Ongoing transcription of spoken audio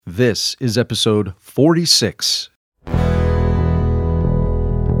This is episode 46.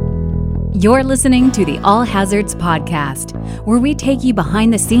 You're listening to the All Hazards Podcast, where we take you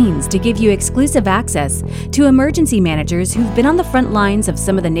behind the scenes to give you exclusive access to emergency managers who've been on the front lines of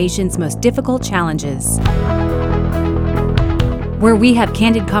some of the nation's most difficult challenges. Where we have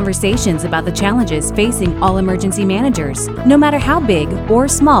candid conversations about the challenges facing all emergency managers, no matter how big or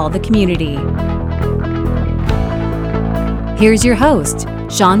small the community. Here's your host,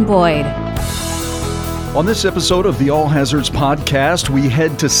 Sean Boyd. On this episode of the All Hazards Podcast, we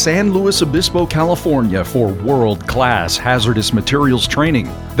head to San Luis Obispo, California for world-class hazardous materials training.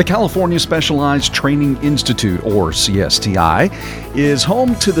 The California Specialized Training Institute, or CSTI, is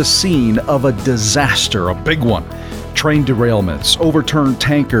home to the scene of a disaster, a big one. Train derailments, overturned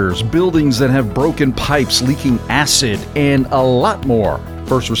tankers, buildings that have broken pipes leaking acid, and a lot more.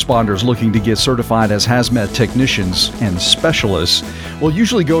 First responders looking to get certified as hazmat technicians and specialists will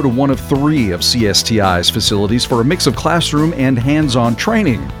usually go to one of three of CSTI's facilities for a mix of classroom and hands-on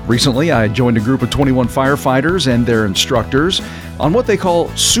training. Recently, I joined a group of 21 firefighters and their instructors on what they call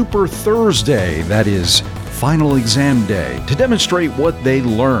Super Thursday, that is, final exam day, to demonstrate what they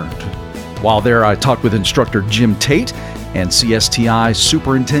learned. While there, I talked with instructor Jim Tate and CSTI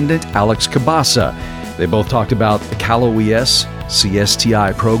Superintendent Alex Cabasa. They both talked about the Cal OES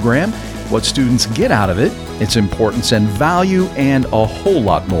CSTI program, what students get out of it, its importance and value, and a whole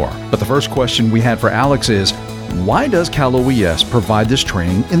lot more. But the first question we had for Alex is, why does Cal OES provide this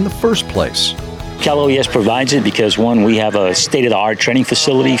training in the first place? Cal OES provides it because, one, we have a state-of-the-art training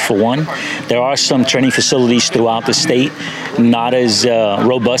facility, for one. There are some training facilities throughout the state, not as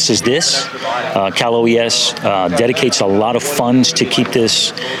robust as this. Cal OES dedicates a lot of funds to keep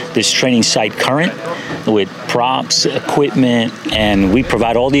this training site current with props, equipment, and we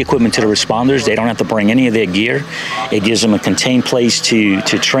provide all the equipment to the responders. They don't have to bring any of their gear. It gives them a contained place to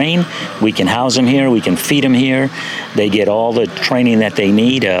train. We can house them here. We can feed them here. They get all the training that they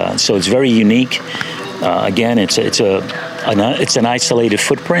need. So it's very unique. Again, it's an isolated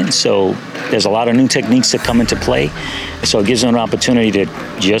footprint, so there's a lot of new techniques that come into play. So it gives them an opportunity to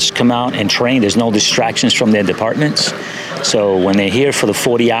just come out and train. There's no distractions from their departments. So when they're here for the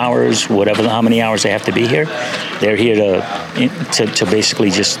 40 hours, how many hours they have to be here, they're here to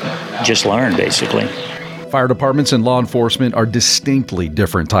basically just learn, basically. Fire departments and law enforcement are distinctly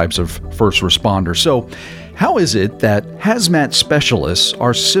different types of first responders. So how is it that hazmat specialists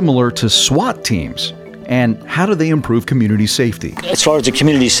are similar to SWAT teams? And how do they improve community safety? As far as the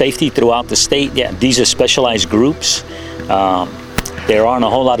community safety throughout the state, these are specialized groups. There aren't a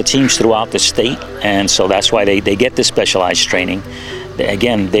whole lot of teams throughout the state, and so that's why they get this specialized training.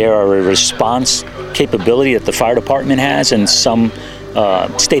 Again, there are a response capability that the fire department has, and some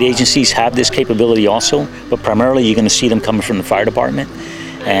state agencies have this capability also, but primarily you're going to see them coming from the fire department.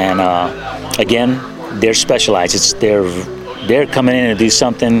 And again, they're specialized. They're coming in to do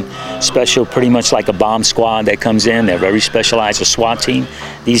something special, pretty much like a bomb squad that comes in. They're very specialized, a SWAT team.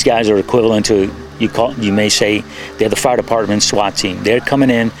 These guys are equivalent to, you may say, they're the fire department SWAT team. They're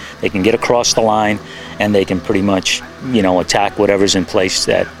coming in, they can get across the line, and they can pretty much, attack whatever's in place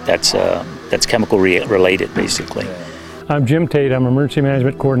that's chemical related, basically. I'm Jim Tate. I'm Emergency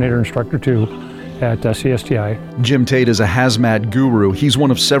Management Coordinator Instructor 2 at CSTI. Jim Tate is a hazmat guru. He's one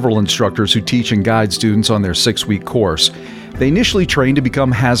of several instructors who teach and guide students on their 6-week course. They initially train to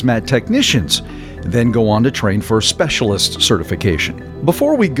become hazmat technicians, then go on to train for specialist certification.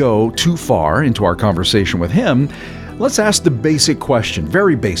 Before we go too far into our conversation with him, let's ask the basic question,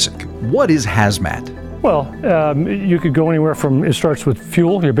 very basic. What is hazmat? Well, you could go anywhere from, it starts with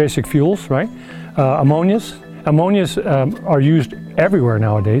fuel, your basic fuels, right? Ammonias. Ammonias are used everywhere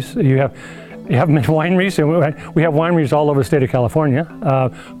nowadays. You have them in wineries, and we have wineries all over the state of California.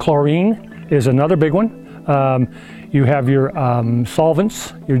 Chlorine is another big one. You have your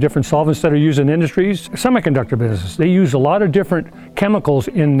solvents, your different solvents that are used in industries. Semiconductor business, they use a lot of different chemicals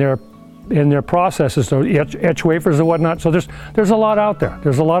in their processes, so etch wafers and whatnot. So there's a lot out there.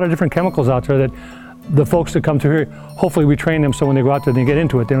 There's a lot of different chemicals out there that the folks that come through here, hopefully we train them so when they go out there and they get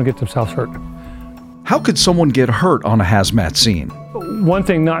into it, they don't get themselves hurt. How could someone get hurt on a hazmat scene? One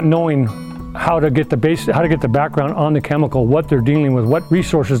thing, not knowing how to get the background on the chemical, what they're dealing with, what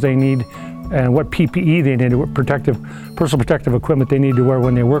resources they need, and what PPE they need, what personal protective equipment they need to wear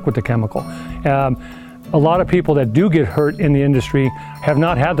when they work with the chemical. A lot of people that do get hurt in the industry have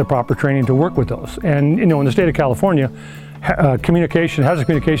not had the proper training to work with those. And in the state of California, hazardous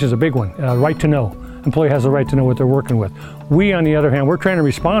communication is a big one. Right to know. Employee has the right to know what they're working with. We, on the other hand, we're training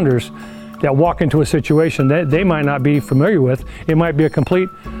responders that walk into a situation that they might not be familiar with. It might be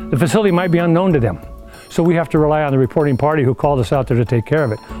the facility might be unknown to them. So we have to rely on the reporting party who called us out there to take care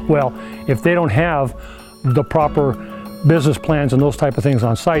of it. Well, if they don't have the proper business plans and those type of things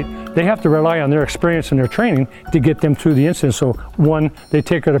on site, they have to rely on their experience and their training to get them through the incident. So one, they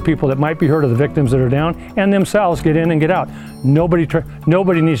take care of the people that might be hurt, or the victims that are down, and themselves get in and get out.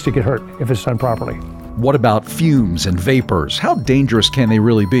 Nobody needs to get hurt if it's done properly. What about fumes and vapors? How dangerous can they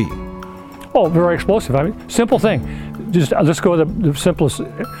really be? Oh, very explosive. I mean, simple thing. Just let's go with the simplest.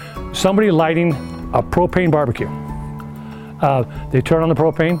 Somebody lighting a propane barbecue. They turn on the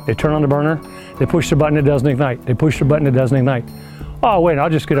propane, they turn on the burner, they push the button, it doesn't ignite. They push the button, it doesn't ignite. Oh wait, I'll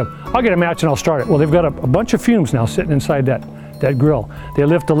get a match and I'll start it. Well, they've got a bunch of fumes now sitting inside that grill. They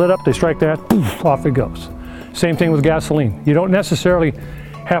lift the lid up, they strike that, poof, off it goes. Same thing with gasoline. You don't necessarily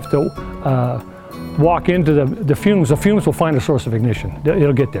have to walk into the fumes. The fumes will find a source of ignition.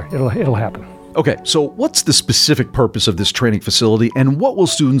 It'll get there, it'll happen. Okay, so what's the specific purpose of this training facility, and what will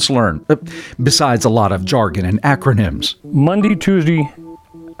students learn, besides a lot of jargon and acronyms? Monday, Tuesday,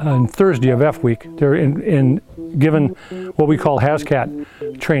 and Thursday of F week, they're given what we call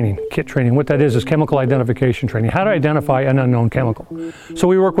HAZCAT training, KIT training. What that is chemical identification training, how to identify an unknown chemical. So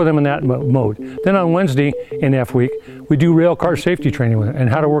we work with them in that mode. Then on Wednesday in F week, we do rail car safety training with them, and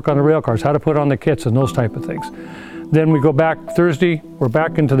how to work on the rail cars, how to put on the kits and those type of things. Then we go back Thursday, we're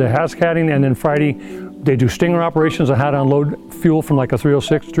back into the HAZCATing, and then Friday they do stinger operations on how to unload fuel from like a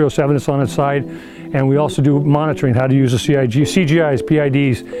 306, 307 that's on its side. And we also do monitoring, how to use the CGIs,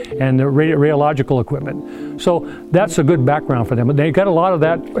 PIDs, and the radiological equipment. So that's a good background for them. But they got a lot of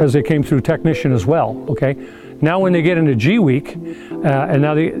that as they came through technician as well, okay? Now when they get into G week, and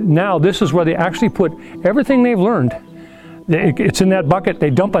now this is where they actually put everything they've learned. It's in that bucket, they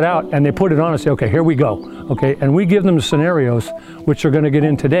dump it out and they put it on and say, okay, here we go, okay? And we give them the scenarios, which they're gonna get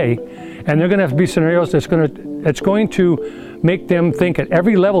in today, and they're gonna have to be scenarios it's going to make them think at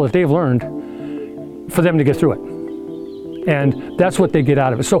every level that they've learned for them to get through it. And that's what they get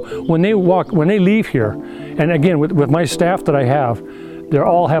out of it. So when they leave here, and again, with my staff that I have,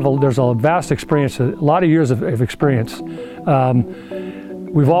 there's a vast experience, a lot of years of experience.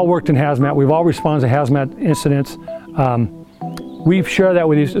 We've all worked in hazmat, we've all responded to hazmat incidents. We share that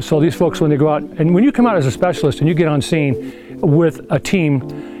with these folks when they go out, and when you come out as a specialist and you get on scene with a team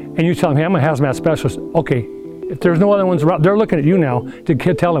and you tell them, hey, I'm a hazmat specialist, okay, if there's no other ones around, they're looking at you now to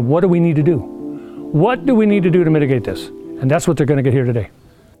tell them, what do we need to do? What do we need to do to mitigate this? And that's what they're going to get here today.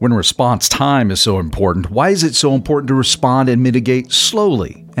 When response time is so important, why is it so important to respond and mitigate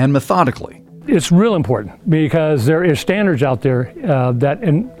slowly and methodically? It's real important because there is standards out there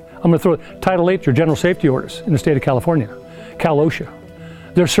and I'm going to throw Title 8, your general safety orders in the state of California, Cal OSHA.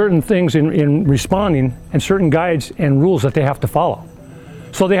 There are certain things in responding and certain guides and rules that they have to follow.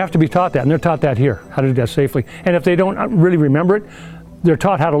 So they have to be taught that, and they're taught that here, how to do that safely. And if they don't really remember it, they're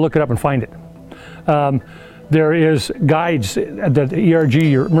taught how to look it up and find it. There is guides, the ERG,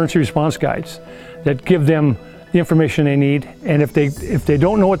 your emergency response guides, that give them the information they need. And if they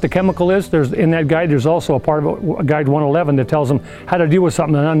don't know what the chemical is, in that guide there's also a part of it, Guide 111, that tells them how to deal with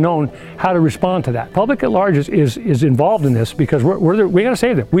something unknown, how to respond to that. Public at large is involved in this because we got to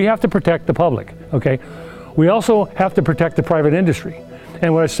save them. We have to protect the public. Okay, we also have to protect the private industry.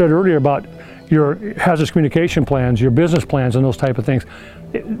 And what I said earlier about your hazardous communication plans, your business plans, and those type of things.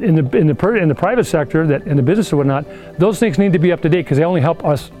 In the private sector, in the business and whatnot, those things need to be up to date because they only help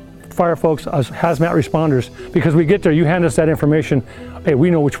us fire folks, us hazmat responders, because we get there, you hand us that information, hey,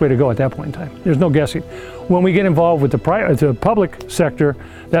 we know which way to go at that point in time. There's no guessing. When we get involved with the public sector,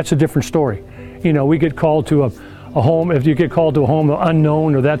 that's a different story. You know, we get called to a home, if you get called to a home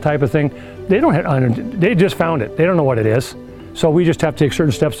unknown or that type of thing, they just found it. They don't know what it is. So we just have to take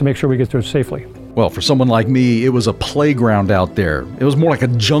certain steps to make sure we get through it safely. Well, for someone like me, it was a playground out there. It was more like a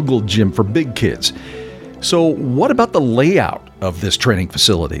jungle gym for big kids. So what about the layout of this training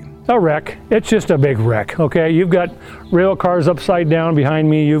facility? A wreck. It's just a big wreck, okay? You've got rail cars upside down behind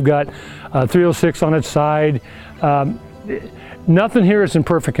me. You've got 306 on its side. Nothing here is in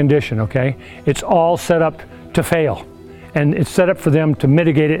perfect condition, okay? It's all set up to fail. And it's set up for them to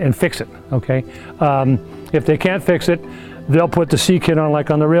mitigate it and fix it, okay? If they can't fix it, they'll put the C-kit on, like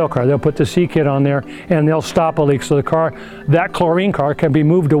on the rail car. They'll put the C-kit on there and they'll stop a leak. So that chlorine car can be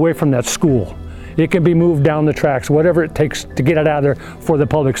moved away from that school. It can be moved down the tracks, whatever it takes to get it out of there for the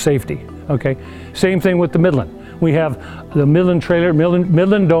public safety, okay? Same thing with the Midland. We have the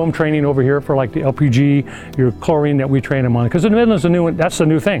Midland Dome training over here for like the LPG, your chlorine that we train them on. Because the Midland's that's the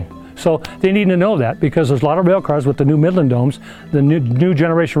new thing. So they need to know that because there's a lot of rail cars with the new Midland Domes, the new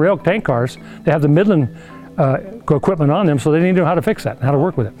generation rail tank cars, they have the Midland equipment on them, so they need to know how to fix that and how to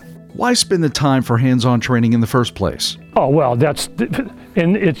work with it. Why spend the time for hands-on training in the first place? Oh, well,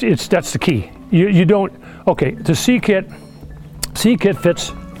 And that's the key. You don't, okay, the C kit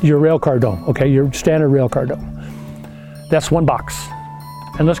fits your rail car dome, okay, your standard rail car dome. That's one box.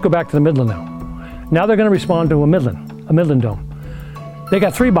 And let's go back to the Midland now. Now they're going to respond to a Midland dome. They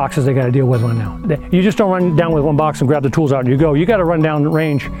got 3 boxes they got to deal with right now. You just don't run down with 1 box and grab the tools out and you go. You got to run down the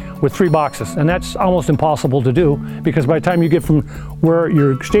range with 3 boxes, and that's almost impossible to do because by the time you get from where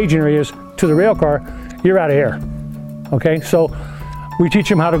your staging area is to the rail car, you're out of air. Okay, so we teach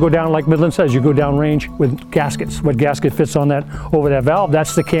them how to go down, like Midland says, you go down range with gaskets. What gasket fits on that over that valve,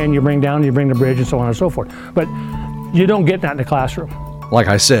 that's the can you bring down, you bring the bridge, and so on and so forth. But you don't get that in the classroom. Like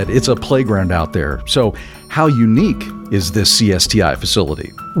I said, it's a playground out there. So how unique is this CSTI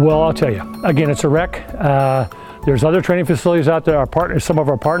facility? Well, I'll tell you. Again, it's a rec. There's other training facilities out there, some of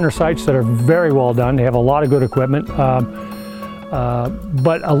our partner sites that are very well done. They have a lot of good equipment. But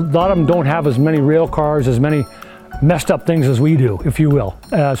a lot of them don't have as many rail cars, as many messed up things as we do, if you will.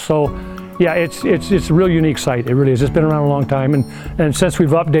 So yeah, it's a real unique site. It really is. It's been around a long time, and since we've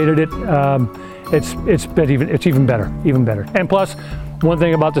updated it, it's even better. And plus, one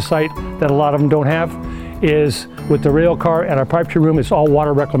thing about the site that a lot of them don't have is with the rail car and our pipe room, it's all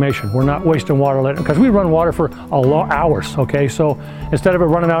water reclamation. We're not wasting water because we run water for hours. Okay, so instead of it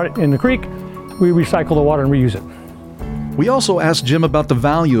running out in the creek, we recycle the water and reuse it. We also asked Jim about the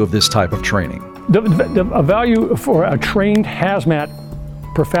value of this type of training. The value for a trained hazmat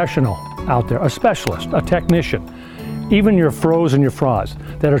professional out there, a specialist, a technician, even your FROs and your FRAs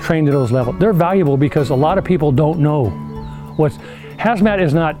that are trained at those levels, they're valuable because a lot of people don't know hazmat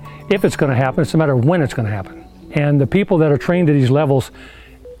is not if it's going to happen, it's a matter of when it's going to happen. And the people that are trained at these levels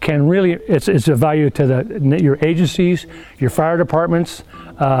can really, it's a value to your agencies, your fire departments.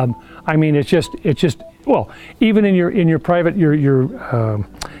 I mean, it's just, well, even in your private,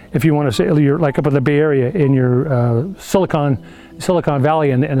 if you want to say, you're like up in the Bay Area, in your Silicon Valley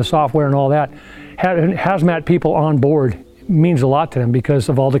and the software and all that, hazmat people on board means a lot to them because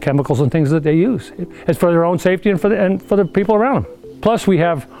of all the chemicals and things that they use. It's for their own safety and for the people around them. Plus, we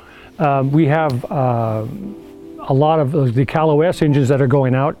have a lot of the CalOS engines that are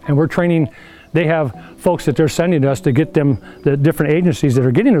going out, and we're training. They have folks that they're sending to us to get them, the different agencies that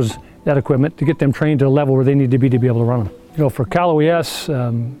are getting that equipment, to get them trained to the level where they need to be able to run them. You know, for CalOS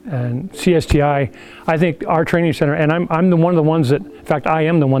and CSTI, I think our training center, and I'm one of the ones that, in fact, I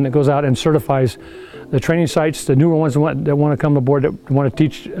am the one that goes out and certifies the training sites, the newer ones that want to come aboard, that want to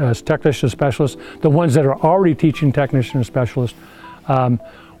teach technician specialists, the ones that are already teaching technician and specialists.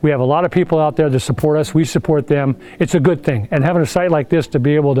 We have a lot of people out there that support us. We support them. It's a good thing. And having a site like this to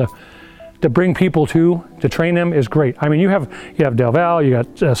be able to bring people to train them is great. I mean, you have Del Valle, you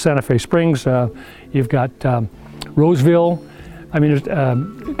got Santa Fe Springs, you've got Roseville. I mean,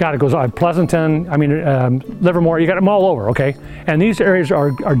 God, it goes on. Pleasanton. I mean, Livermore. You got them all over. Okay, and these areas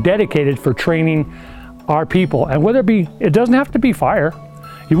are dedicated for training our people. And whether it doesn't have to be fire.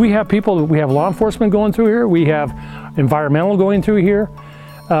 We have people. We have law enforcement going through here. We have environmental going through here.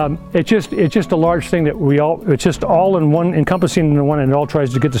 It's just a large thing that it's just all in one, encompassing in one, and it all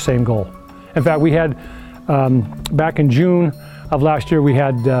tries to get the same goal. In fact, we had back in June of last year, we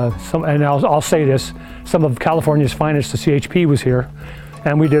had some, and I'll say this, some of California's finest, the CHP was here,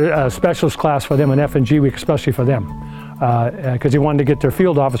 and we did a specialist class for them, an F&G week, especially for them, because they wanted to get their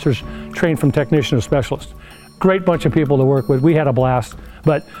field officers trained from technician to specialist. Great bunch of people to work with. We had a blast,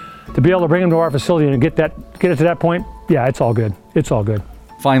 but to be able to bring them to our facility and get it to that point, yeah, it's all good. It's all good.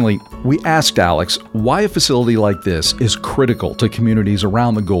 Finally, we asked Alex why a facility like this is critical to communities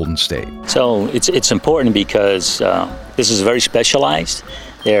around the Golden State. So it's important because this is very specialized.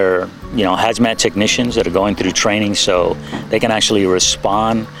 They're hazmat technicians that are going through training, so they can actually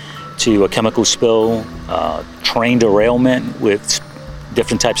respond to a chemical spill, train derailment with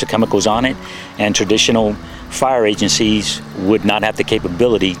different types of chemicals on it, and traditional fire agencies would not have the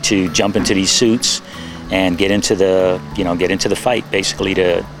capability to jump into these suits and get into the fight, basically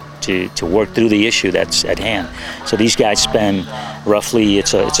to work through the issue that's at hand. So these guys spend roughly,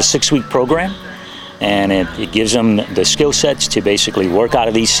 it's a 6-week program, and it gives them the skill sets to basically work out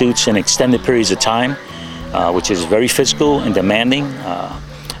of these suits in extended periods of time, which is very physical and demanding.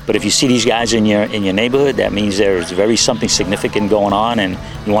 But if you see these guys in your neighborhood, that means there's something significant going on, and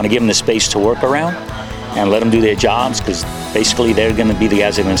you want to give them the space to work around and let them do their jobs, because basically they're going to be the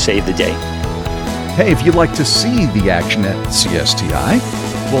guys that are going to save the day. Hey, if you'd like to see the action at CSTI,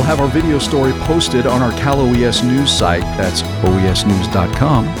 we'll have our video story posted on our CalOES news site, that's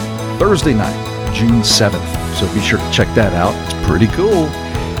oesnews.com, Thursday night, June 7th. So be sure to check that out. It's pretty cool.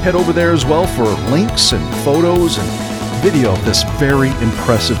 Head over there as well for links and photos and video of this very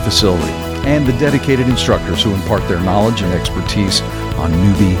impressive facility and the dedicated instructors who impart their knowledge and expertise on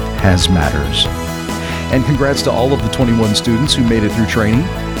Newbie Has Matters. And congrats to all of the 21 students who made it through training.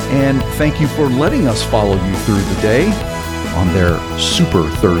 And thank you for letting us follow you through the day on their Super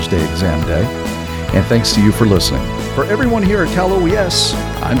Thursday exam day. And thanks to you for listening. For everyone here at Cal OES,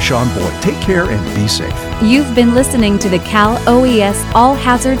 I'm Sean Boyd. Take care and be safe. You've been listening to the Cal OES All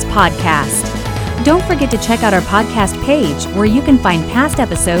Hazards Podcast. Don't forget to check out our podcast page where you can find past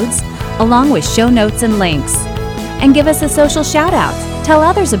episodes along with show notes and links. And give us a social shout out. Tell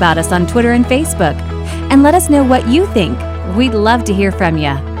others about us on Twitter and Facebook. And let us know what you think. We'd love to hear from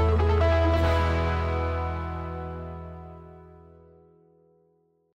you.